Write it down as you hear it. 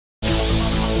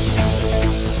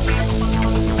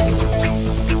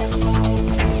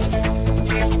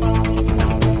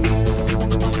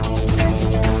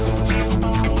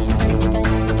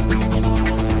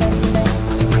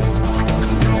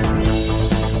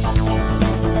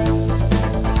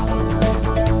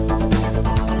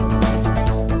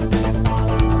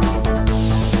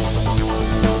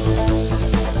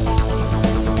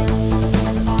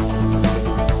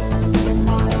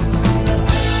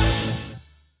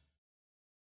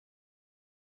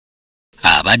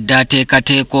abadde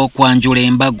ateekateeka okwanjula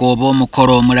embaga oba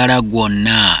omukolo omulala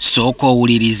gwonna sooka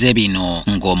owulirize bino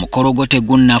ng'omukolo gwo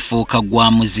tegunnafuuka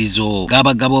gwa muzizo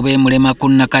ng'abagabo b'emulema ku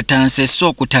nnakatansi sso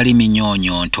okutali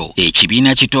minyoonyonto.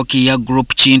 Ekibiina Kitokiya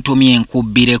Group kintumye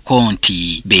enkubbireko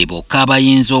nti be bokka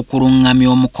abayinza okuluŋŋamya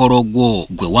omukolo gwo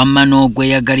gwe wamma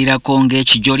n'ogweyagalirako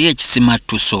ng'ekijoli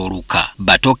ekisimattusa oluka.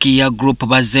 Batokiya Group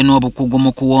bazze n'obukugu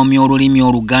mu kuwoomya olulimi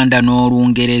Oluganda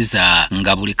n'Olungereza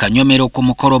nga buli kanyomero ku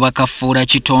mukolo bakafuula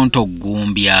kitonto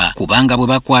ggumbya kubanga bwe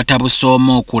bakwata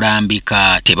busooma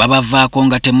okulambika tebabavaako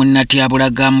nga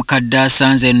temunnatyabulaga mukadde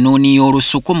asanze ennuuni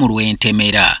y'olusuku mu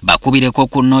lw'entemera. Bakubireko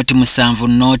ku nooti 7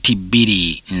 nooti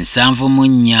 2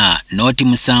 74 nooti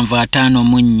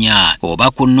 754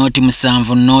 oba ku nooti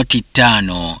 7 nooti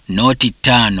 5 nooti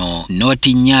 5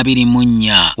 nooti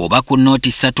 424 oba ku nooti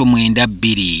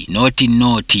 392 nooti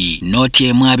nooti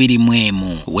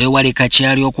 121 weewale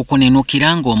kakyali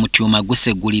okukunenukira ng'omutyuma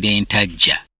gusegulira entajja.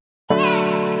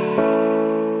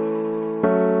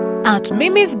 At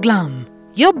Mimi's Glam,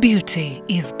 your beauty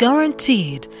is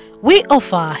guaranteed. We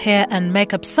offer hair and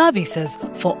makeup services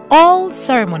for all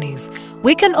ceremonies.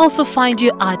 We can also find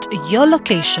you at your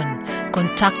location.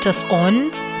 Contact us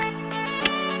on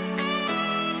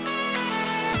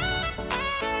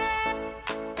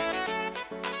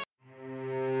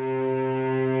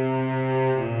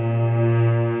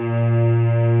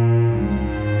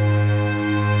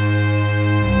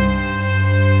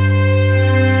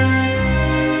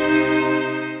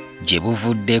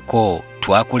Jebuvuddeko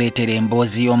twakuleetera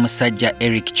emboozi y'omusajja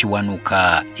Erick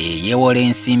Kiwanuka eyeewola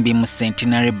ensimbi mu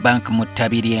Centenary Bank mu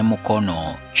ttabi ly'e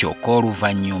Mukono kyokka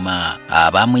oluvannyuma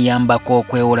abamuyambako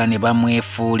okwewola ne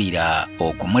bamwefuulira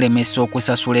okumulemesa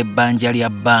okusasula ebbanja lya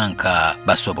banka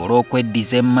basobole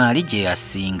okweddiza emmaali gye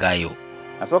yasingayo.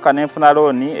 Nasooka n'enfuna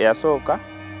looni eyasooka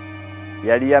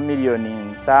yali ya miliyoni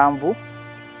 7. Mu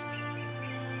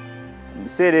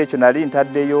biseera ekyo nali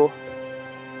ntaddeyo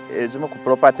ezimu ku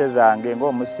property zange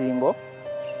ng'omusingo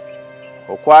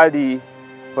okwali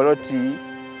poloti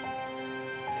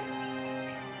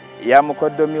ya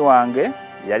mukoddomi wange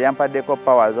yali ampaddeko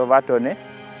powers of attorney.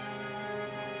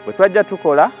 Bwe twajja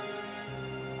tukola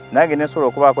nange nesobola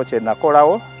okubaako kye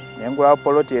nakolawo ne ngulawo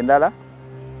poloti endala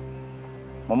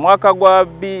mu mwaka gwa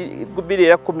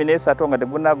 2013 nga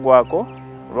tegunaggwako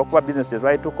olw'okuba bizinesi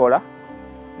twali tukola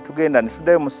tugenda ne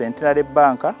tuddayo mu Centenary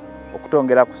Bank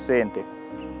okutongera ku ssente.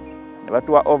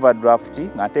 Batuwa overdraft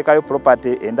nga nteekayo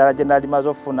property endala gye nali maze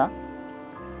ofuna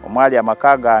omwali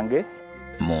amaka gange.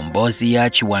 Mu mboozi ya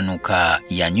Kiwanuka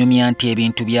yanyumya nti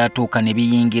ebintu byatuuka ne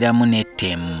biyingiramu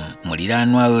n'ettemu.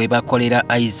 Muliraanwa we bakolera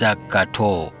Isaac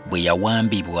Kato bwe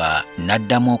yawambibwa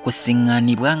n'addamu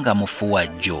okusiŋŋaanibwa nga mufu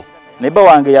wajjo. Neighbor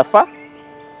wange yafa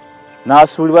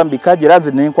n'asuulibwa mu bikajjo era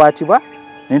nze nenkwatibwa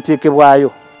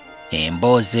nenteekebwayo.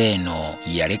 Emboozi eno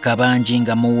yaleka bangi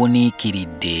nga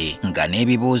muwuniikiridde nga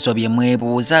n'ebibuuzo bye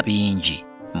mwebuuza bingi.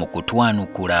 Mu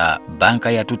kutwanukula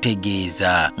banka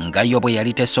yatutegeeza nga yo bwe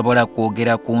yali tesobola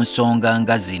kwogera ku nsonga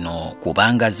nga zino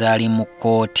kubanga zaali mu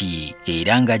kkooti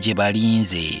era nga gye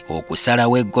balinze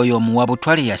okusalawo eggoyo omuwa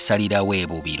butwale yasalirawo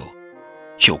ebubiro.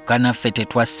 Kyokka naffe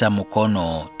tetwassa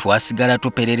mukono, twasigala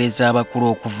tuperereza abakulu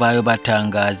okuvaayo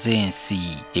batangaaza ensi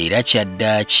era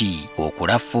kyaddaaki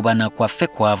okulafubana kwaffe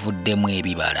kwavuddemu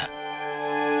ebibala.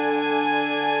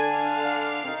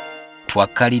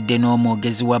 Twakkalidde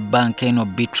n'omwogezi wa banka eno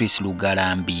Beatrice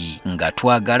Lugalambi nga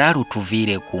twagala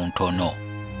alutuviire ku ntono.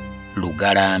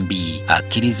 Lugalambi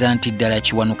akkiriza nti ddala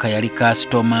Kiwanuka yali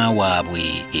kasitoma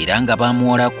waabwe era nga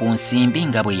bamuwola ku nsimbi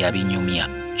nga bwe yabinyumya.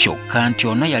 Kyokka nti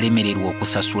ono yalemererwa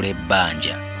okusasula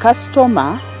ebbanja.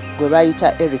 Kasitoma gwe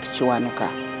bayita Erick Kiwanuka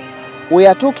we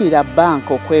yatuukira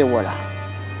banka okwewola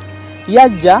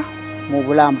yajja mu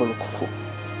bulambulukufu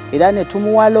era ne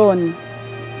tumuwa looni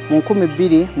mu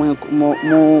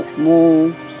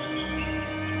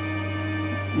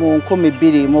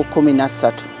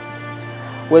 2013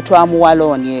 we twamuwa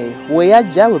looni eyo. We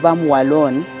yajja we bamuwa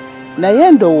looni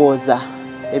naye ndowooza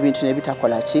ebintu ne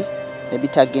bitakola ki ne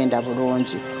bitagenda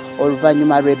bulungi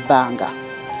oluvannyuma lw'ebbanga.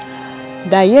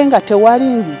 Naye nga tewali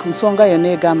nsonga yonna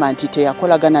egamba nti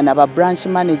teyakolagana n'aba branch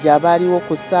manager abaaliwo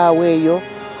ku ssaawa eyo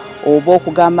oba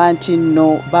okugamba nti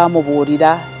nno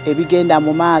baamubuulira ebigenda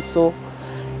mu maaso.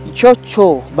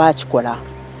 Kyo baakikola.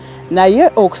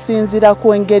 Naye okusinziira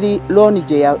ku engeri looni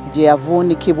gye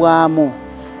yavuunikibwamu,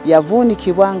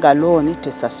 yavuunikibwa nga looni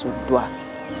tesasuddwa.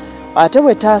 Ate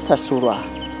bwe taasasulwa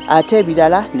ate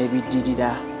ebirala ne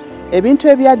biddirira. Ebintu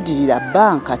ebyaddirira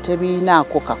banka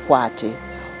tebiinaako kakwate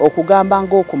okugamba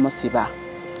ng'okumusiba.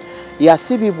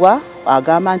 Yasibibwa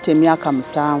agamba nti emyaka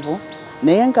 7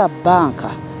 naye nga banka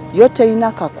yo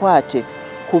terina kakwate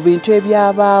ku bintu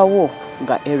ebyabaawo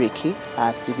nga Erick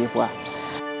asibibwa.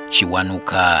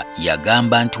 Kiwanuka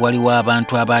yagamba nti waliwo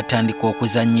abantu abatandika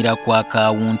okuzannyira ku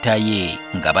akawunta ye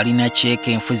nga balina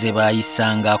cheeke enfu ze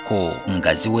baayisangako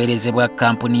nga ziweerezebwa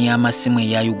kampuni y'amasimu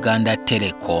eya Uganda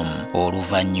Telecom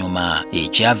oluvannyuma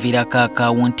ekyaviirako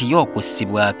akawunti ye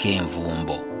okussibwako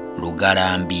envumbo.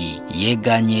 Lugalambi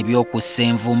yeeganye ebyokussa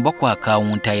envumbo ku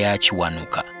akawunta ya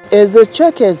Kiwanuka. Ezo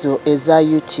cheeke ezo eza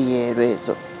UTL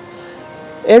ezo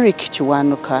Erick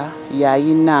Kiwanuka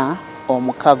yayina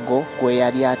omukago gwe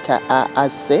yali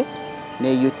asse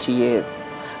ne UTL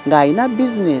ng'alina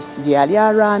bizinesi gye yali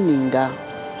arunninga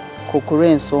ku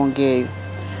kulw'ensonga eyo.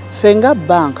 Ffe nga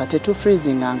banka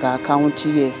tetufreezinganga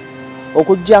akawunti ye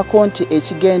okuggyako nti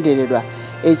ekigendererwa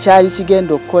ekyali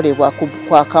kigenda okukolebwa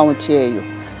ku akawunti eyo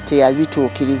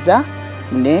teyabituukiriza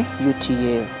ne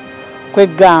UTL.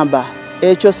 Kwegamba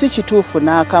ekyo si kituufu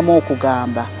n'akamu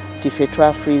okugamba ti ffe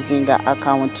twafreezinga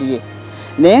akawunti ye,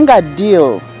 naye nga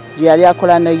deal gye yali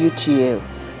akola ne UTL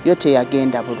yo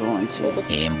teyagenda bulungi.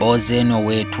 Emboozi eno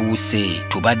weetuuse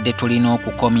tubadde tulina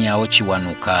okukomyawo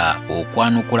Kiwanuka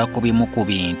okwanukula ku bimu ku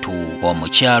bintu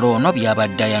omukyalo ono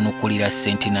by'abadde ayanukulira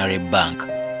Centenary Bank.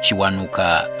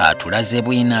 Kiwanuka atulaze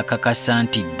bwina akakasa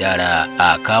nti ddala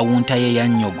akawunta ye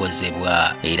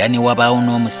yannyogozebwa era ne wabaawo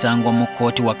n'omusango mu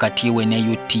kkooti wakati we ne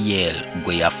UTL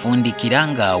gwe yafundikira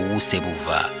ng'awuuse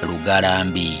buva.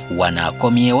 Lugalambi wano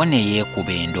akomyewo ne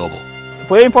yeekuba endobo.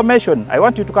 For your information, I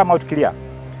want you to come out clear.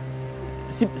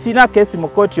 Sina case mu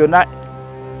court yonna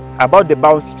about the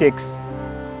bounce checks.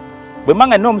 Bwe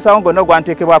manga no musango gonna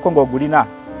gwanteekebwako ng'ogulina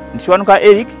nti Kiwanuka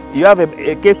Erick, you have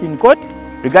a case in court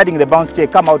regarding the bounce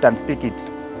check, come out and speak it.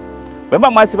 Bwe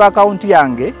mba mwasiba account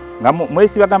yange nga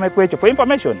mwesibagame ku ekyo. For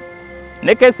information,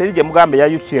 ne case eri gye mugambe ya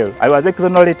UTL, I was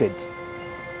exonerated.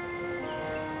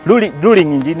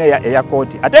 Ruling engineer eya court.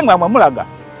 Ate nga mulaga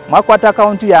mwakwata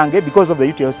account yange because of the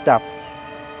UTL staff.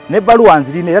 Ne baluwa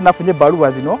nzirine era nafunye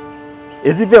baluwa zino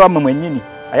ezive wamwe mwennyini.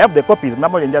 I have the copies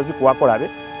mnamole njazi kuwakolabe.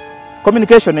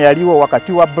 Communication yaliwo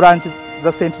wakati wa branches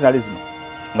za Centenary zino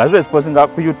nga zo exposing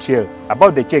ku UTL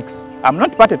about the checks. I'm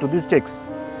not party to these checks.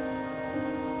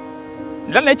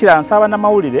 Nila nekira nsaba na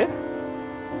mawulire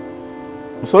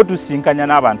nso tusinkanya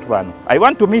n'abantu bano. I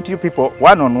want to meet you people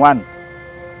one on one.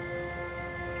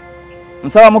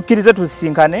 Nsaba mukkirize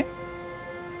tusinkane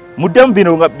muddemu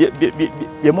bino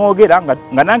bye mwogera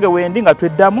nga nange wendi nga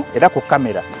tweddamu era ku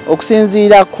kamera.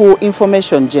 Okusinziira ku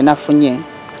information gye nafunye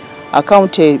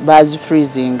account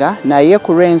bazifreezinga naye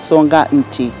ku lw'ensonga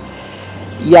nti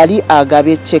yali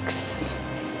agabye checks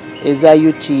eza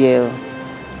UTL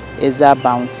eza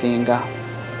bouncinga.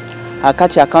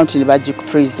 Akati account ni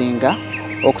bagifreezinga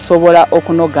okusobola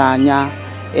okunoganya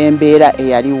embeera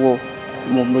eyaliwo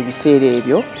mu biseera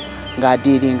ebyo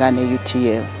ng'adiiringa ne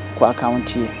UTL ku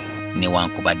account ye.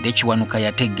 Newankubadde Kiwanuka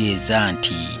yategeeza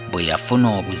nti bwe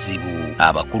yafuna obuzibu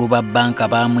abakulu ba banka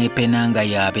baamwepena nga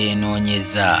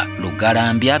yabenoonyeza.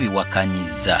 Lugalambi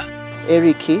abiwakanyizza.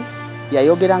 Erick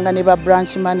yayogeranga ne ba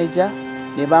branch manager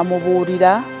ne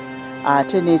bamubuulira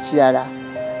ate n'ekirala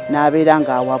n'abeera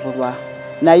ng'awabulwa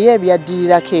naye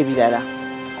ebyaddirirako ebirala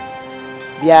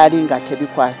byali nga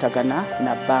tebikwatagana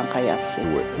na banka yaffe.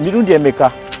 Mirundi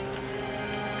emeka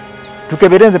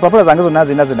tukeberenze papula zange zonna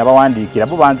zina bawandiikira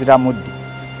bo banzira muddi.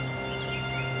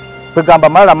 Kwegamba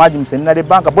malala maji mu Centenary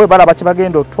Bank boy balaba kye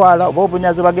bagenda otwala oba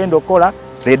obunyazi bagenda okola,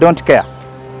 they don't care.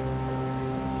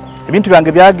 Ebintu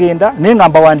byange byagenda naye nga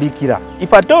mbawandiikira.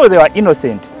 If at all they were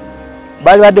innocent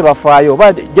bali badde bafaayo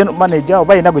oba general manager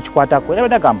oba yina gwe kikwatako era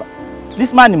badagamba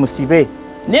this man musibe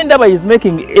nendaba is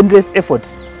making endless efforts.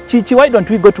 Chichi, why don't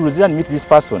we go to Luzira and meet this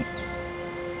person?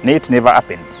 It never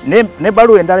happened. Ne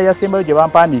baluwa endala yasembayo gye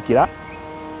bampandiikira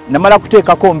namala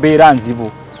kuteekako mbeera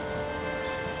nzibu.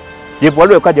 Ye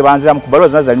baluwa yokka gye banziramu ku baluwa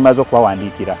zonna zali maze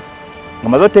okubawandiikira nga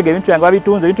maze oteega ebintu byange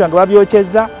babitunze, ebintu byange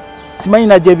babyokyezza, simanyi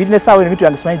na gye biri n'essaawa ebintu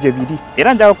byange simanyi gye biri.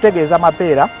 Era njagala kutegeeza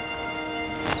amapeera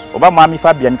oba mwami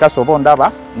Fabian Kasobo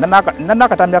ndaba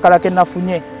n'akatambi akalala ke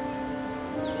nafunye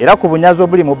era ku bunyazi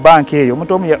obuli mu banka eyo.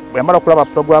 Omuntu omu yamala okulaba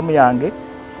puroguramu yange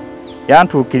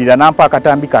yantuukirira nampa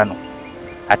akatambi kano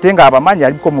ate nga abamanyi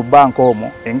aliko mu banka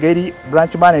omwo engeri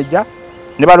branch manager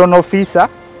ne balona officer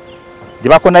gye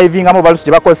bakonaivingamu balusi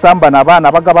gye bakozesamba n'abaana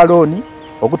abagaba looni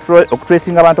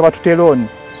okutracinga abantu abatute looni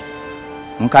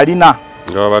nkalina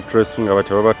nga babatracinga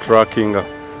batya babatrackinga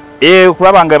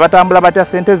kulaba nga batambula batya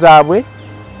ssente zaabwe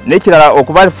n'ekirala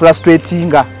okuba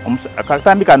frustratinga.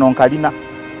 Akatambi kano nkalina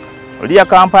oli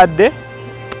yakampadde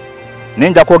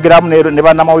nenja kwogeramu ne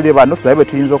bannamawulire bano tulabe bwe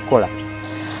tuyinza okukola.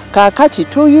 Kaakati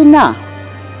tuyina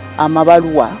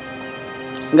amabaluwa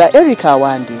nga Erick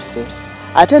awandiise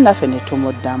ate naffe ne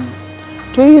tumuddamu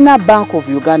tulina Bank of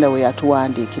Uganda we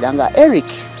yatuwandiikira nga Erick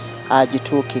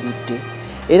agituukiridde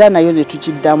era nayo ne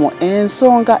tukiddamu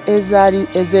ensonga ezaali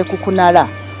ezeekukunala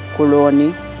ku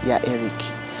looni ya Erick.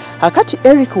 Akati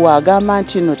Erick waagamba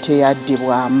nti no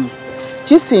teyaddibwamu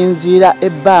kisinziira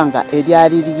ebbanga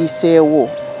eryali liyiseewo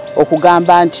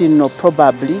okugamba nti no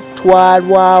probably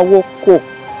twalwawoko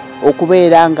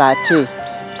okubeera ng'ate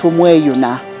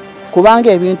tumweyuna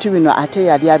kubanga ebintu bino ate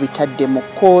yali abitadde mu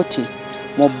kkooti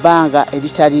mu bbanga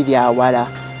eritali lyawala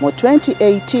mu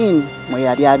 2018 mwe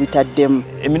yali abitaddemu.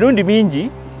 Emirundi mingi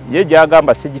ye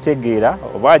gyagamba sigitegeera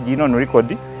oba agirina ono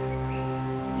record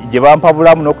gye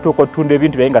bampabulamu n'okutuuka otunda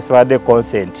ebintu byaye nga sibadde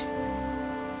consent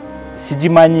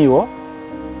sigimanyiwo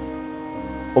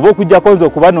oba okujjako nze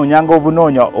okubanoonyanga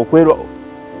obunoonya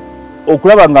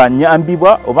okulaba nga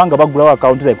nyambibwa oba nga bagulawo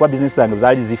akawunti zange kuba bizinesi zange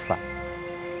zaali zifa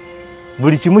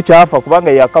buli kimu kyafa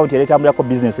kubanga ye akawunti yali etambulako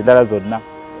bizinesi endala zonna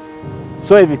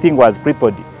so everything was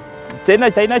crippled.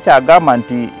 Kyalina kyagamba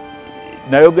nti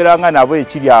nayogeranga nabo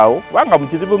ekiri awo kubanga mu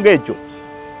kizibu ng'ekyo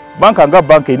banka nga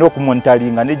banka erina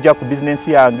okumonitalinga nejja ku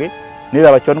bizinesi yange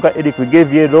neraba Kiwanuka Erick, we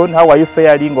gave you a loan, how are you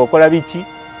faring, okola biki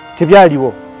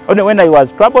tebyaliwo. Only when I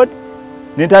was troubled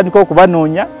nentandika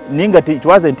okubanoonya ninga it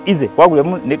wasn't easy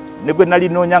wagulemu ne gwe nali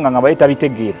noonya nga bayita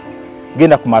bitegeera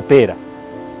genda ku mapeera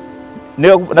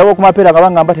nabo ku mapeera nga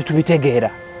bangamba tetubitegeera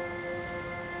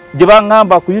gye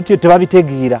bangamba ku YouTube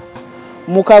tebabitegeera.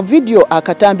 Mu ka video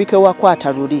akatambike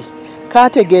wakwata luli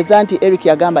kategeeza nti Erick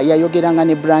yagamba yayogeranga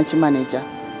ne branch manager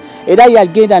era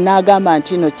yagenda n'agamba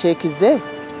nti no chekize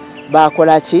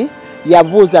bakola ki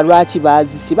yabuuza lwaki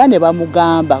bazisiba ne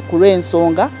bamugamba ku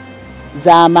lw'ensonga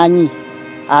z'amanyi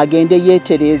agende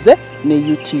yeetereze ne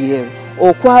UTL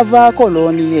okwavaako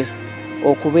looni ye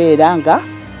okubeera nga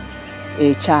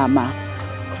ekyama.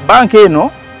 Banka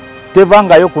eno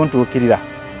tevangayo kuntuukirira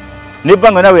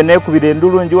nebbanga nawe neekubira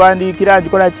endulu njiwandiikira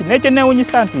ngikola ki nekyo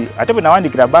neewunyisa nti ate bwe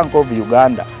nawandiikira Bank of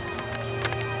Uganda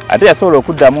ate yasobola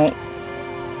okuddamu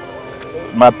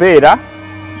mapeera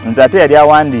nze ate yali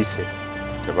awandiise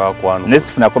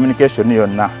nesifuna communication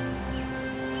yonna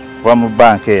kuva mu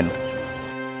banka eno.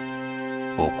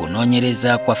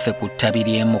 Okunoonyereza kwaffe ku ttabi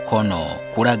ly'e Mukono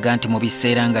kulaga nti mu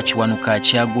biseera nga Kiwanuka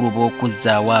akyaguluba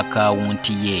okuzzaawo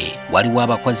akawunti ye waliwo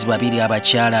abakozi babiri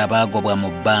abakyala abaagobwa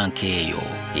mu banka eyo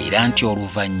era nti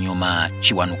oluvannyuma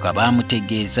Kiwanuka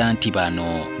baamutegeeza nti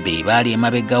bano be baali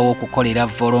emabegawo okukolera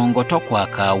volongoto ku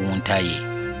akawunta ye.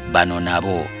 Bano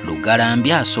nabo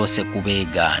Lugalambye asoose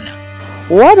kubeegaana.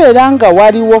 Wabeera nga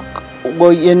waliwo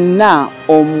yenna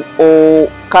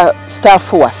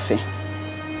staff waffe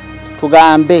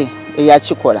tugambe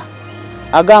eyakikola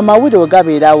agamawulire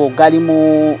gabeerawo gali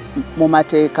mu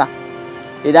mateeka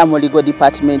era mu legal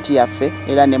department yaffe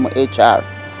era ne mu HR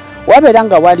wabeera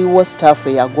nga waliwo staff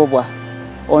eyagobwa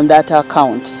on that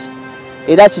account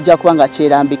era kijja kuba nga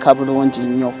kyerambika bulungi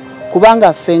nnyo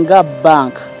kubanga ffe nga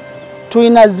bank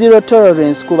tulina zero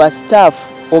tolerance ku ba staff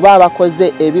oba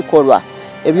abakoze ebikolwa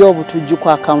eby'obutujju ku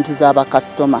account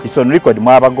z'abakasitoma. It's on record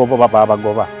mwabagoba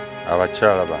babagoba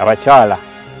abakyala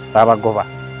babagoba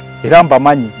era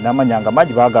mbamanyi namanyanga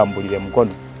manyi bagambulire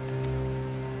Mukono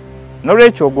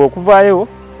nolwekyo ogwo okuvaayo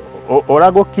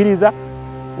olaga okkiriza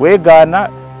weegaana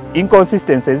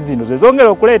inconsistencies zino zezongera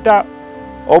okuleeta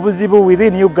obuzibu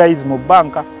within you guys mu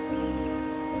banka.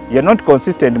 You're not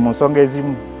consistent mu nsonga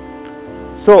ezimu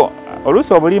so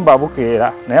oluusi obulimba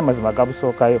bukeera naye amazima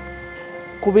gabusookayo.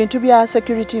 Ku bintu bya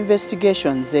security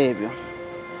investigations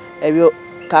ebyo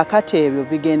kakati ebyo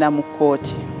bigenda mu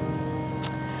kkooti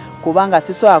kubanga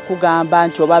sisobola kugamba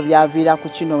nti oba byaviira ku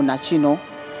kino na kino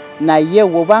naye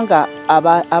wobanga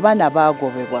abaana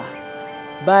baagobebwa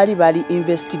bali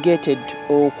investigated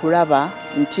okulaba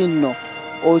nti nno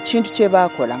ekintu kye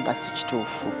baakola nga si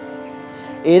kituufu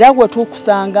era gwe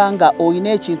tukusanga nga olina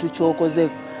ekintu ky'okoze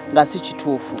nga si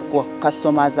kituufu ku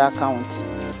customers account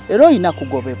era olina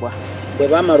kugobebwa. Bwe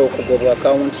baamala okugobwa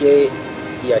akawunti ye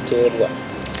yateebwa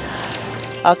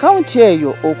akawunti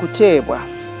eyo okuteebwa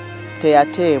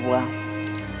teyateebwa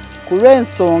ku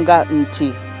lw'ensonga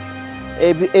nti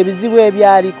ebizibu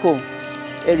ebyaliko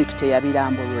Erick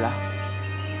teyabirambulula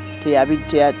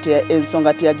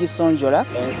ensonga teyagisonjola.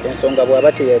 Ensonga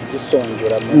bw'aba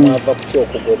teyagisonjola mwava kutya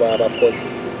okugoba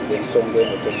abakozi ensonga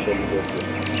eno tesonjodde.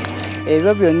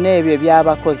 Ebyo byonna ebyo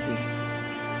eby'abakozi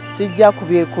sijja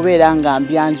kubeera nga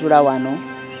mbyanjula wano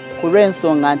ku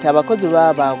lw'ensonga nti abakozi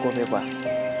baba baagobebwa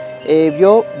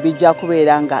ebyo bijja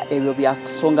kubeera nga ebyo bya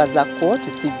nsonga za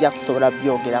kkooti sijja kusobola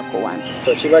byogerako wano.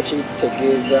 So kiba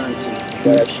kitegeeza nti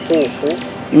ddala kituufu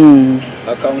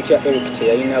akawunti ya Erick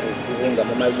teyalina buzibu nga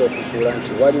mumaze okuzuula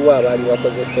nti waliwo abaali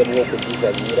bakozesebwa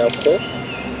okugizanyirako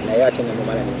naye ate ne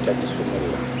mumala ne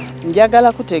mutagisumulula.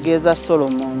 Njagala kutegeeza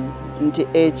Solomon nti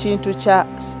ekintu kya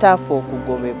staff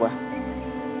okugobebwa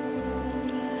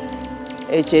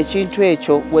ekyo ekintu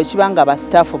ekyo wekibanga ba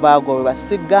staff bagobebwa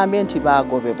sigambye nti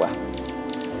bagobebwa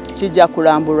kijja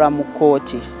kulambulwa mu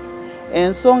kooti.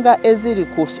 Ensonga eziri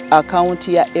ku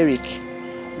akaunti ya Erick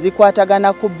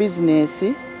zikwatagana ku business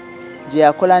gye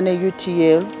yakola ne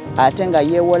UTL ate nga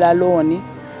yeewola looni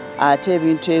ate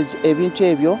ebintu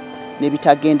ebyo ne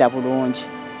bitagenda bulungi.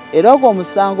 Era ogwo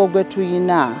omusango gwe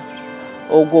tuyina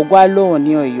ogwo gwa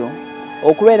looni oyo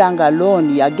okubeera nga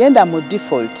looni yagenda mu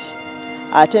default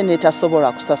ate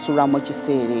netasobola kusasulwa mu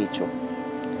kiseera ekyo.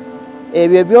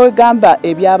 Ebyo byogamba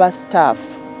ebyaba staff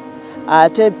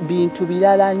ate bintu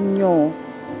bilala nnyo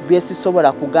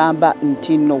byesisobola kugamba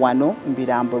nti nno wano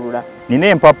mbirambulula. Nina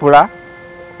empapula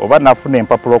oba nafuna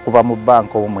empapula okuva mu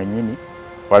banka omwennyini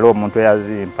waliwo omuntu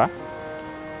eyazimpa.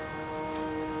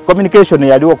 Communication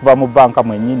yaliwo okuva mu banka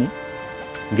mwennyini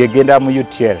ngegenda mu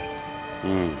UTL.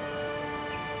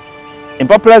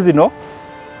 Empapula zino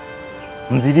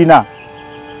nzirina.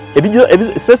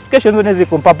 Specifications zino ziri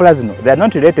ku mpapula zino they are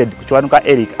not related ku Kiwanuka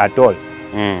Erick at all.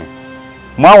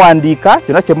 Mwawandiika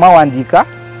kyonna kye mwawandiika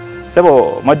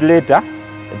sebo modulator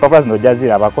empapula zino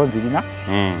jazirabako nzirina.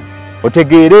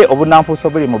 Otegeere obunanfuuso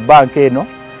obuli mu banka eno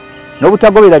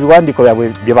n'obutagobera biwandiiko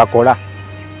byabwe bye bakola.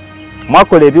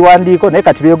 Mwakola ebiwandiiko naye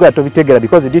kati byogera tobitegeera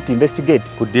because you didn't investigate.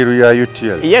 Ku deal ya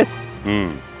UTL? Yes.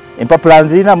 Empapula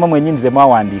nzirina mwe mwennyini ze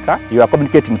mwawandiika you are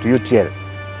communicating to UTL.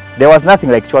 There was nothing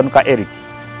like Kiwanuka Erick.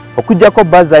 Okujjako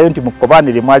bazaayo nti mu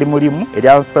kkobaanire mwali mulimu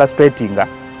erya frustratinga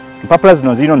empapula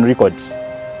zino zirina on record.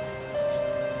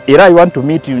 Era I want to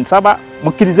meet you nsaba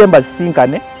mukkirize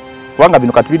mbazisinkane kubanga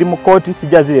bino kati biri mu kooti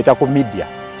sijja zireeta ku media.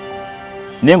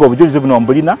 Naye ng'obujulizi buno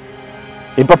mbulina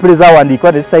empapula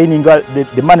ezawandiikibwa ne zisayiningwa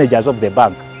the managers of the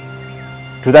bank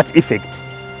to that effect.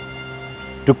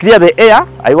 To clear the air,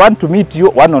 I want to meet you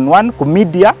one-on-one ku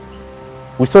media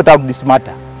we sort out this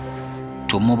matter.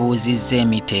 Tumubuuzizza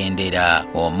emitendera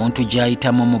omuntu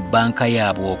gy'ayitamu mu banka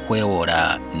yaabwe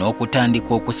okwewola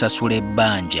n'okutandika okusasula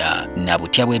ebbanja na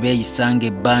butya bwe beeyisanga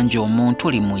ebbanja omuntu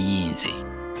limuyinze.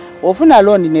 Ofuna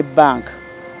looni ne banka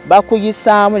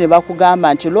bakuyisaamu ne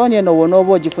bakugamba nti looni eno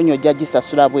wonooba ogifunye ojja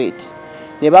gisasula bweti.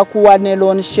 Ne bakuwa ne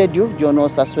loan schedule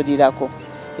gy'onoosasulirako.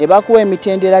 Ne bakuwa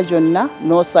emitendera gyonna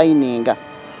n'osayininga.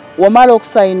 Womala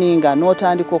okusayininga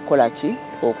n'otandika okukola ki?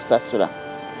 Okusasula.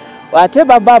 Ate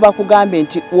baba bakugambye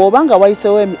nti wobanga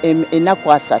wayisewo ennaku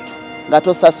 3 nga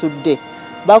tosasudde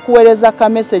bakuweereza ka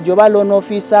message oba loan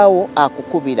officer wo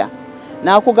akukubira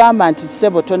n'akugamba nti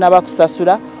sebo tonaba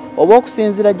kusasula oba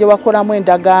okusinzira gye wakolamu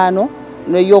endagaano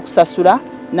n'ey'okusasula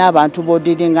n'abantu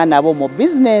b'odiringa nabo mu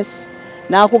business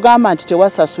n'akugamba nti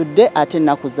tewasasudde ate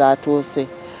ennaku zaatuuse.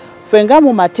 Ffe nga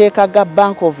mu mateeka ga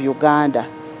Bank of Uganda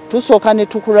tusooka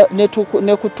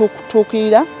ne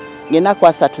kutuukirira ng'ennaku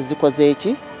 3 zikoze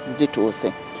eki?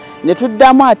 Zituuse. Ne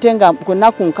tuddamu ate nga ku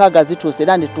nnaku 6 zituuse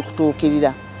era ne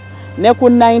tukutuukirira. Ne ku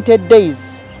 90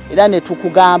 days era ne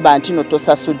tukugamba nti no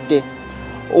tosasudde.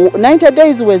 90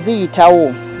 days we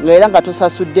ziyitawo ng'era nga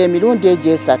tosasudde emirundi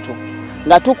egyo 3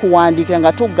 nga tukuwandiikira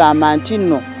nga tugamba nti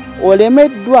nno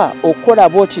olemeddwa okukola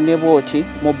booti ne booti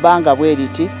mu bbanga bwe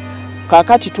riti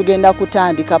kaakati tugenda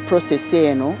kutandika process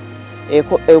eno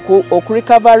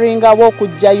okurecoveringa oba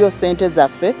okuggyayo ssente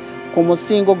zaffe ku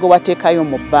musingo gwe wateekayo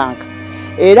mu banka.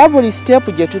 Era buli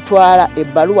step gye tutwala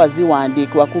ebbaluwa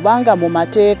ziwandiikibwa kubanga mu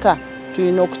mateeka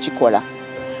tulina okukikola.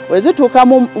 We zituuka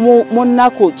mu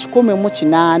nnaku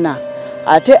 18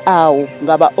 ate awo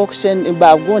nga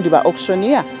bagundi ba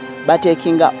auctioneer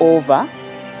batekinga over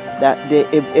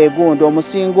egundi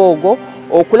omusingo ogwo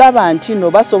okulaba nti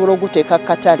no basobola okuteeka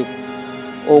katale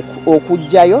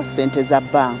okuggyayo ssente za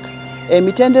banka.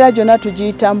 Emitendera gyonna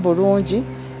tugiyitamu bulungi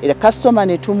era customer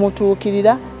ne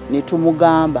tumutuukirira ne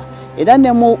tumugamba era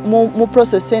ne mu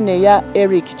process eno eya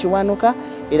Erick Kiwanuka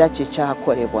era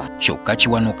kyekyakolebwa. Kyokka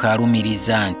Kiwanuka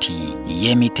alumiriza nti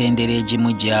ye emitendera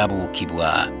egimu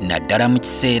gyabuukibwa naddala mu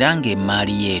kiseera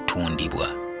ng'emmaali yeetundibwa.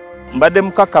 Mbadde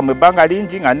mukakkamu ebbanga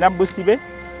lingi nga nina busibe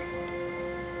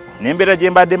n'embeera gye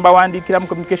mbadde mbawandiikiramu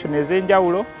communication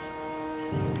ez'enjawulo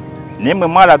naye mmwe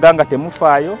mwalaga nga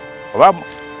temufaayo oba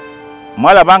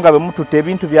mwalaba nga bwe mututte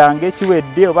ebintu byange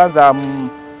kiwedde oba nza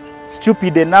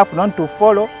stupid enough not to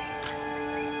follow.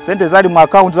 Sente zaali mu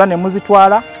account zane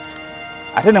muzitwala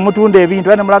ate ne mutunda ebintu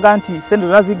era ne mulaga nti sente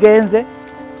zonna zigenze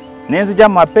nenzija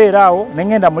mu mapeera awo ne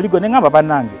ngenda mu ligo ne ngamba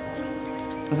bannange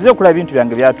nzize okulaba ebintu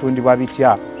byange byatundibwa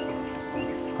bitya.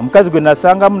 Omukazi gwe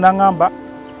nasangamu n'angamba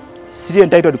siri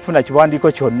entitled kufuna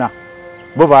kiwandiiko kyonna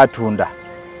bo baatunda.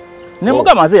 Ne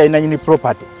mugamba nze yalina nyini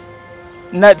property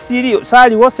na siri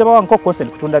saaliwo seba wankoko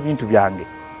kutunda bintu byange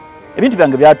ebintu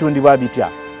byange byatundibwa bitya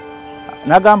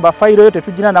nagamba file yo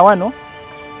tetujina na wano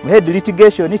head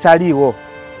litigation taliwo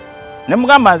ne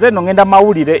mugamba nze no ngenda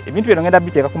mawulire ebintu bino ngenda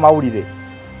biteeka ku mawulire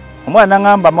omwana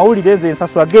ngamba mawulire nze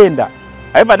nsaswa genda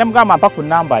aiva ne mugamba mpa ku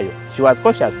namba yo she was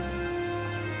cautious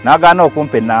nagana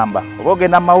okumpe namba oba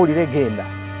ogenda mawulire genda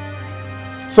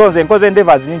so nze nkoze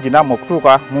endeavors nyingi namwe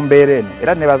okutuuka mu mbeera eno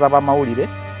era nebaza bamawulire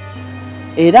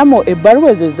era mu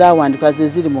ebbaluwa ezo ezaawandikwa ze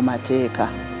ziri mu mateeka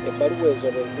ebbaluwa ezo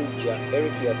bwe zijja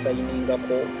Erick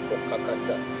yasayiningako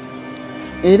okukakasa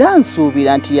era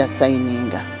nsuubira nti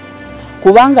yasayininga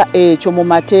kubanga ekyo mu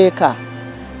mateeka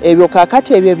ebyo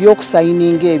kakati ebyo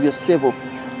ebyokusayininga ebyo ssebo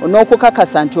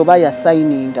n'okukakasa nti oba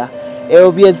yasayininga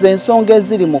ebyo byeze ensonga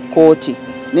eziri mu kkooti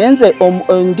naye nze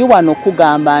ndi wano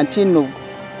okugamba nti no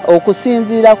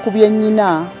okusinziira ku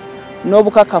byennyina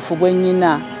n'obukakafu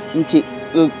bwennyina nti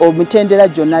omitendera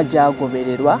gyonna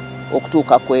gyagobererwa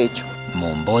okutuuka ku ekyo.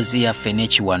 Mu mboozi yaffe ne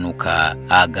Kiwanuka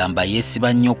agamba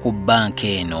yeesiba nnyo ku banka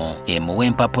eno emuwa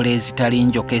empapula ezitali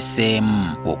njokeseemu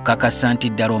okukakasa nti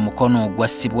ddala omukono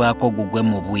ogwassibwako gugwe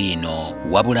mu bwino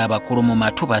wabula abakulu mu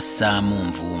matu bassaamu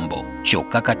nvumbo.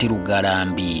 Kyokka kati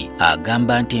Lugalambi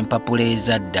agamba nti empapula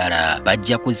ezaddala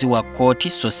bajja kuziwa kkooti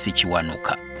so si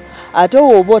Kiwanuka. Ate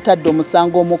oba otadde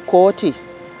omusango mu kkooti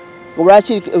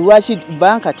lwaki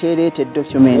banka tereete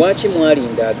documents? Lwaki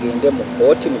mwalinda agende mu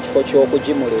kkooti mu kifo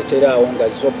ky'okugimuleetera awo nga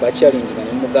zo bakyalindiga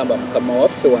ne mugamba mukama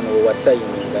waffe wano we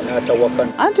wasayininga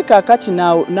n'atawakana? Anti kaakati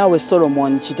naawe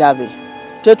Solomon Kitabe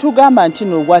tetugamba nti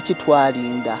no lwaki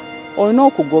twalinda, olina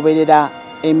okugoberera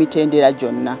emitendera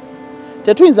gyonna.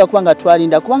 Tetuyinza kuba nga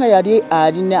twalinda kubanga yali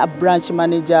alina branch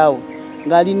manager we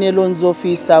ng'ali ne loans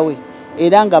officer we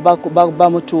era nga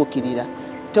bamutuukirira.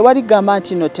 Tewali gamba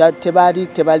nti no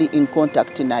tebali in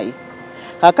contact naye.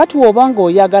 Kakati wobanga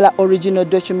oyagala original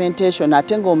documentation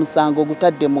ate ng'omusango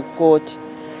gutadde mu kkooti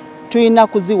tulina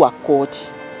kuziwa kkooti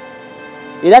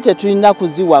era tetulina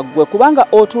kuziwa ggwe kubanga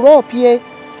otuloopye.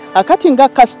 Akati nga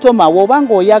customer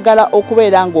wobanga oyagala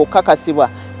okubeera ng'okakasibwa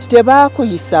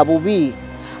titebaakuyisa bubi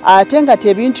ate nga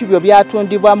tebintu byo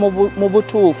byatundibwa mu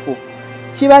butuufu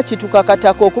kiba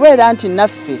kitukakatako okubeera nti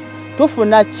naffe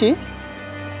tufuna ki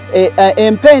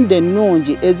empende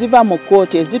ennungi eziva mu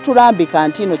kkooti ezitulambika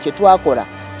nti no kye twakola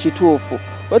kituufu.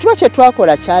 Wetuba kye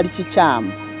twakola kyali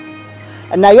kikyamu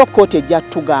nayo kkooti ejja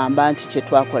tugamba nti kye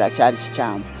twakola kyali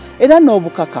kikyamu era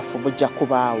n'obukakafu bujja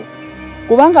kubaawo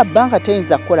kubanga banka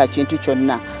teyinza kukola kintu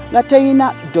kyonna nga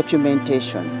teyina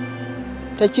documentation.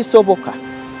 Tekisoboka.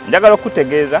 Njagala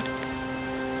okutegeeza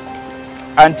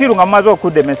antiru nga mmaze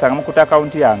okuddemesa mu kuta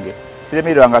akaunti yange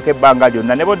siremerwangako ebbanga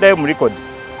lyonna ne boddayo mu record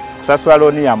kusasula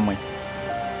looni yammwe.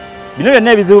 Bino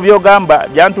byonna ebizibu byogamba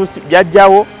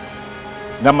byajjawo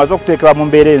nga mmaze okuteekebwa mu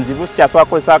mbeera enzibu sikyasobola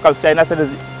kukozesa akawunti kyalina sente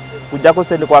kujjako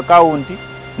sente ku akawunti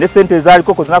ne sente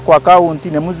ezaaliko kozina ku akawunti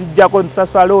ne muzijjako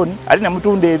ntusasula looni ate ne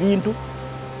mutunda ebintu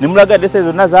ne mulaga dese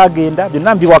zonna zaagenda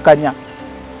byonna mbiwakanya.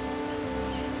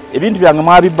 Ebintu byange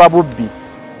mwabibba bubbi.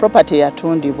 Property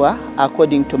yatundibwa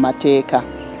according to mateeka.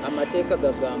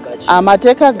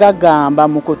 Amateeka gagamba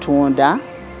mu kutunda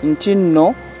nti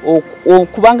nno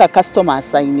okubanga customer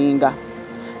asayininga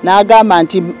n'agamba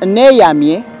nti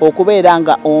neeyamye okubeera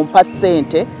nga ompa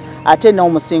ssente ate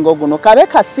n'omusingo guno kabe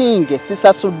kasinge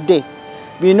sisasudde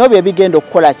bino bye bigenda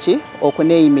okukola ki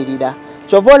okuneeyimirira.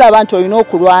 Kyova olaba nti olina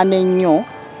okulwana ennyo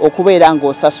okubeera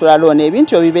ng'osasula looni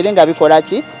ebintu ebibeere nga bikola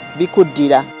ki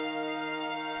bikuddira.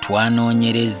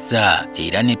 Twanoonyerezza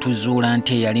era ne tuzuula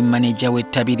nti eyali maneja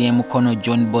w'ettabi ly'e Mukono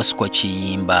John Bosco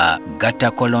Kiyimba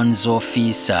Gata Colons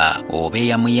Officer oba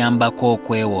eyamuyambako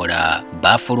okwewola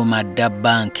baafuluma dda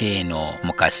banka eno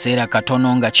mu kaseera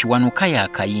katono nga Kiwanuka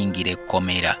yaakayingira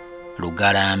ekkomera.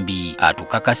 Lugalambi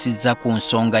atukakasizza ku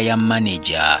nsonga ya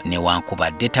maneja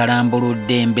newankubadde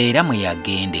talambuludde embeera mwe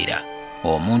yagendera.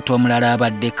 Omuntu omulala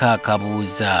abaddeko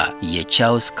akabuuza ye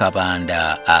Charles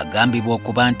Kabanda agambibwa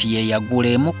okuba nti ye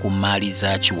yaguleemu ku mmaali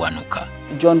za Kiwanuka.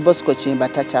 John Bosco Kiyimba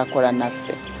takyakola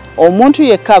naffe. Omuntu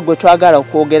yekka gwe twagala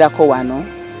okwogerako wano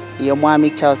ye mwami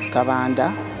Charles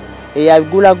Kabanda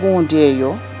eyagula gundi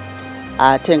eyo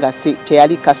ate nga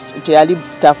teyali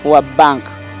staff wa bank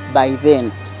by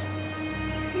then.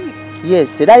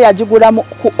 Yes, era yagigula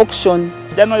ku auction.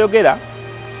 Janoyogera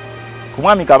ku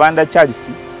mwami Kabanda Charles.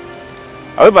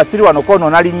 However, siri wano kono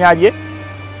nalinnya lye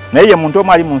naye ye muntu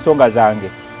omu ali mu nsonga zange.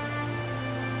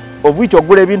 Obwito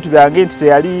ogula ebintu byange nti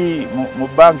teyali mu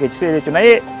banka ekiseera ekyo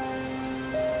naye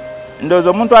ndowooza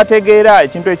omuntu ategeera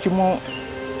ekintu ekimu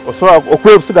osobola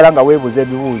okwebusigala nga weebuuza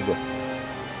ebibuuzo.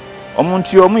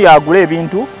 Omuntu omu yagula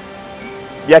ebintu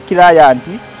bya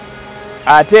kilayanti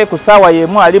ate ku ssaawa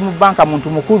y'emu ali mu banka muntu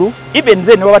mukulu even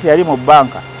then waba teyali mu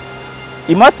banka.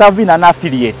 He must have been an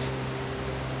affiliate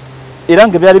era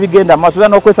nga byali bigenda maaso era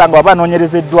n'okwesanga waba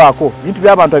anoonyerezeddwako bintu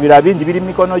by'abantu ebirala bingi biri mu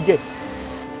mikono gye.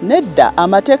 Nedda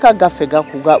amateeka gaffe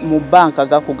mu banka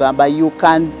gakugamba you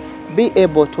can be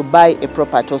able to buy a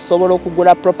property, osobola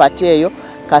okugula property eyo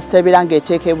kasitebera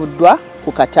ng'eteekebuddwa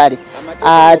ku katale.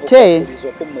 Ate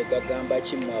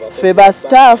ffe ba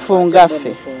staafu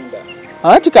ngaffe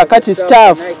ati kakati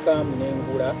staafu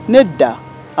nedda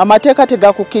amateeka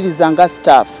tegakukkiriza nga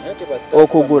staafu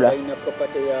okugula.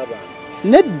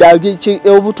 Nedda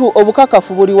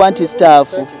obukakafu buliwa nti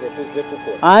staafu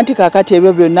anti kakati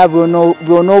ebyo byonna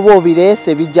by'onooba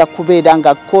obireese bijja kubeera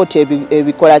nga kkooti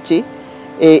ebikola ki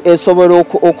esobola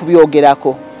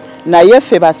okubyogerako. Naye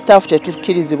ffe ba staafu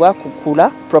tetukkirizibwa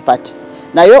kugula property.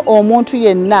 Naye omuntu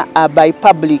yenna by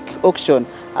public auction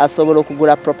asobola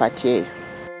okugula property eyo.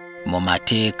 Mu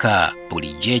mateeka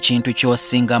bulijjo ekintu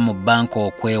ky'osinga mu banka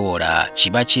okwewola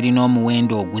kiba kirina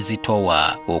omuwendo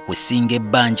oguzitowa okusinga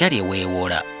ebbanja lye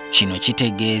weewola. Kino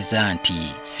kitegeeza nti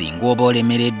singa oba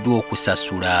olemereddwa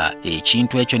okusasula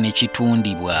ekintu ekyo ne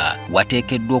kitundibwa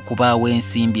wateekeddwa okubaawo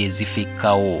ensimbi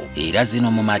ezifikkawo era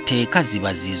zino mu mateeka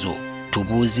ziba zizo.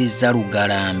 Tubuuzizza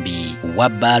Lugalambi wa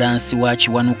balansi wa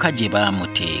Kiwanuka gye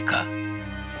baamuteeka.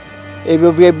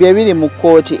 Ebyo bye biri mu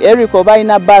kkooti. Erick oba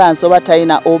alina balance oba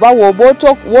talina, oba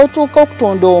w'otuuka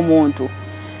okutunda omuntu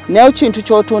naye kintu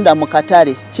ky'otunda mu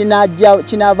katale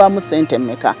kinaavaamu ssente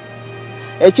mmeka?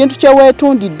 Ekintu kye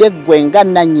weetundidde ggwe nga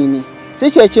nannyini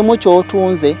si kye kimu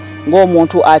ky'otunze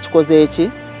ng'omuntu akikoze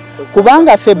eki?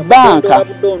 Kubanga ffe banka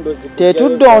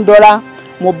tetudondola.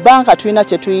 Mu banka tulina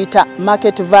kye tuyita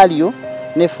market value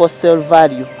ne for sale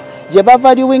value. Gye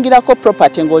bavaluingirako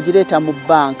property ng'ogireeta mu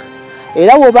banka.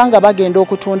 Era wobanga bagenda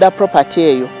okutunda property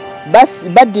eyo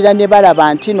baddira ne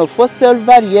balaba nti no for sale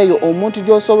value eyo omuntu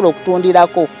gy'osobola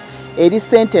okutundirako eri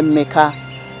ssente mmeka.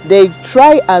 They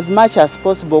try as much as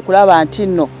possible okulaba nti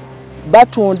no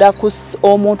batunda ku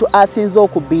omuntu asinze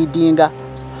okubiddinga.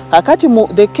 Kakati mu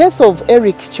the case of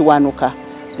Erick Kiwanuka,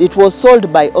 it was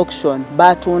sold by auction.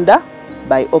 Batunda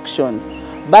by auction.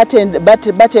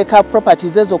 Bateeka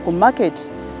properties ezo ku market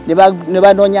ne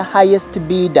banoonya highest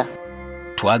bidder.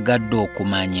 Twagadde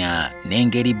okumanya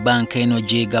n'engeri banka eno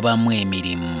gyegabamu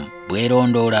emirimu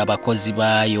bwerondoola abakozi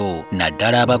baayo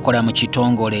naddala abakola mu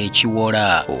kitongole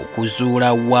ekiwola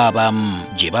okuzuula wa abamu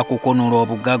gye bakukunula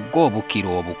obugagga obukira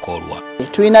obukolwa.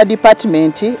 Tulina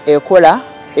department ekola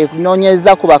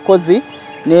ekunoonyereza ku bakozi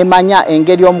n'emanya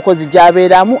engeri omukozi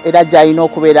gy'abeeramu era gy'alina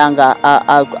okubeera nga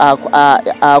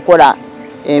akola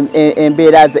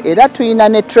embeera ze. Era tulina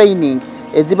ne training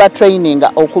eziba training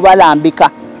okubalambika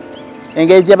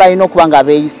engeri gye balina okuba nga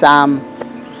beeyisaamu.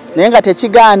 Naye nga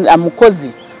tekigaana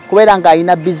mukozi kubeera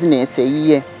ng'alina bizinesi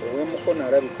eyiye.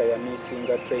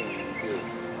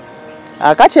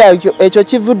 Akati ekyo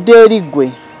kivudde eri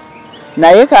ggwe.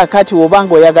 Naye kakati woba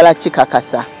ng'oyagala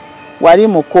kikakasa wali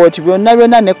mu kkooti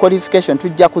byonna ne qualification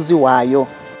tujja kuziwaayo.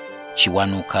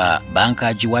 Kiwanuka banka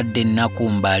agiwadde ennaku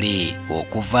mbale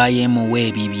okuvaayo emuwa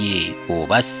ebibye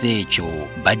oba si ekyo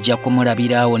bajja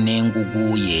kumulabiraawo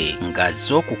n'enguguuye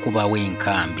ng'azze okukubawo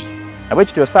enkambi. Nabwe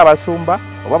kityo Ssaabasumba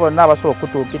oba bonna abasobola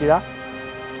okutuukirira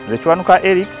nze Kiwanuka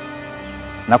Erick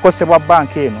nakosebwa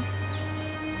banka eno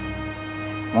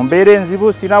mu mbeera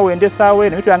enzibu sina wendesaawo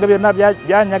eno ebintu byange byonna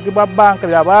byanyagibwa banka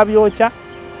byababyokya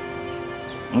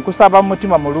nkusaba mu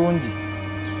mutima mulungi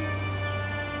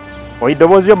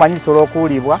oidoboozi omanyi lisobola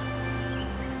okuwulibwa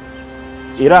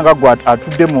era nga gwe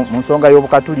atudde mu nsonga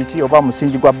y'obukatuliki oba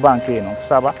musingi gwa banka eno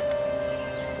nkusaba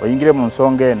oyingire mu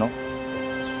nsonga eno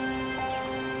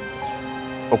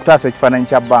okutaasa ekifaananyi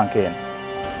kya banka eno.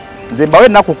 Nze mbawo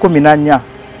ennaku 14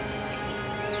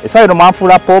 essaawa eno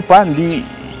mwanfuula poopa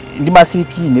ndi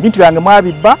masiikiine ebintu byange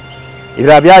mwabibba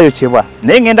ebirala byayokyebwa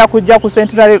naye ngenda kujja ku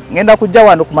Centenary ngenda kujja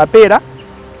wano ku Mapeera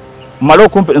mmale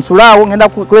okumpa ensulaawo ngenda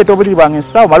kuleeta obuliri bwange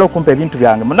ensulaawo mmale okumpa ebintu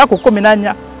byange mu nnaku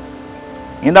 14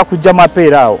 ngenda kujja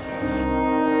Mapeera awo.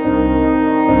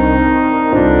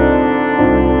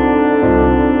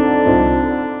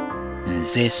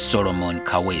 Nze Solomon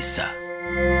Kaweesa.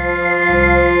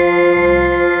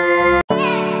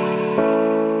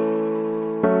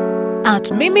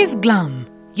 At Mimi's Glam,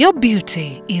 your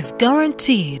beauty is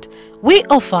guaranteed. We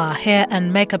offer hair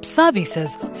and makeup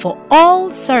services for all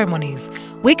ceremonies.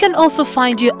 We can also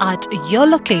find you at your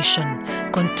location.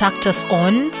 Contact us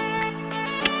on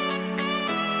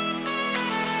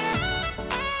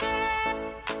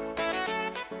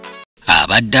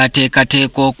abadde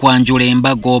ateekateeka okwanjula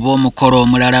embaga oba omukolo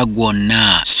omulala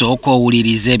gwonna. Sooka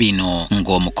owulirize bino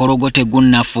ng'omukolo gwo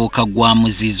tegunnafuuka gwa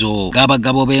muzizo.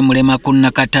 Ng'abagabo b'emulema ku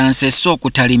Nakatanse so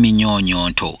okutali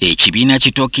minyonyonto. Ekibiina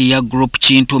Kitokiya Group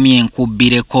kintumye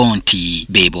enkubbireko nti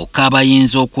be bokka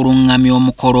abayinza okuluŋŋamya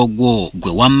omukolo gwo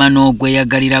gwe wamma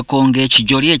n'ogweyagalirako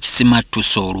ng'ekijoli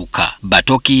ekisimattusa oluka.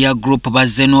 Batokiya Group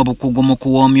bazze n'obukugu mu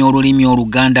kuwoomya olulimi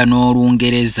Oluganda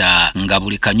n'Olungereza nga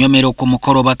buli kanyomero ku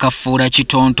mukolo bakafuula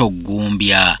kitonto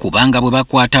ggumbya, kubanga bwe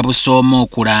bakwata busooma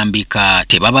okulambika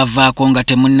tebabavaako nga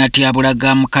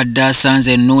temunnatyabulaga mukadde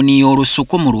asanze ennuuni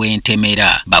y'olusuku mu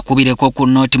lw'entemera. Bakubireko ku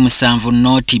nooti 7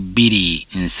 nooti 2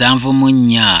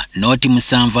 74 nooti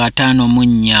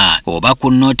 754 oba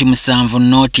ku nooti 7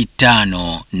 nooti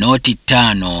 5 nooti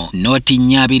 5 nooti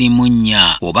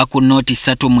 424 oba ku nooti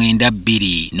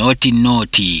 392 nooti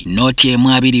nooti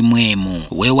 121.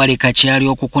 Weewale kakyali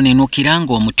okukunenukira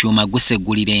ng'omutyuma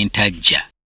gusegulira entajja.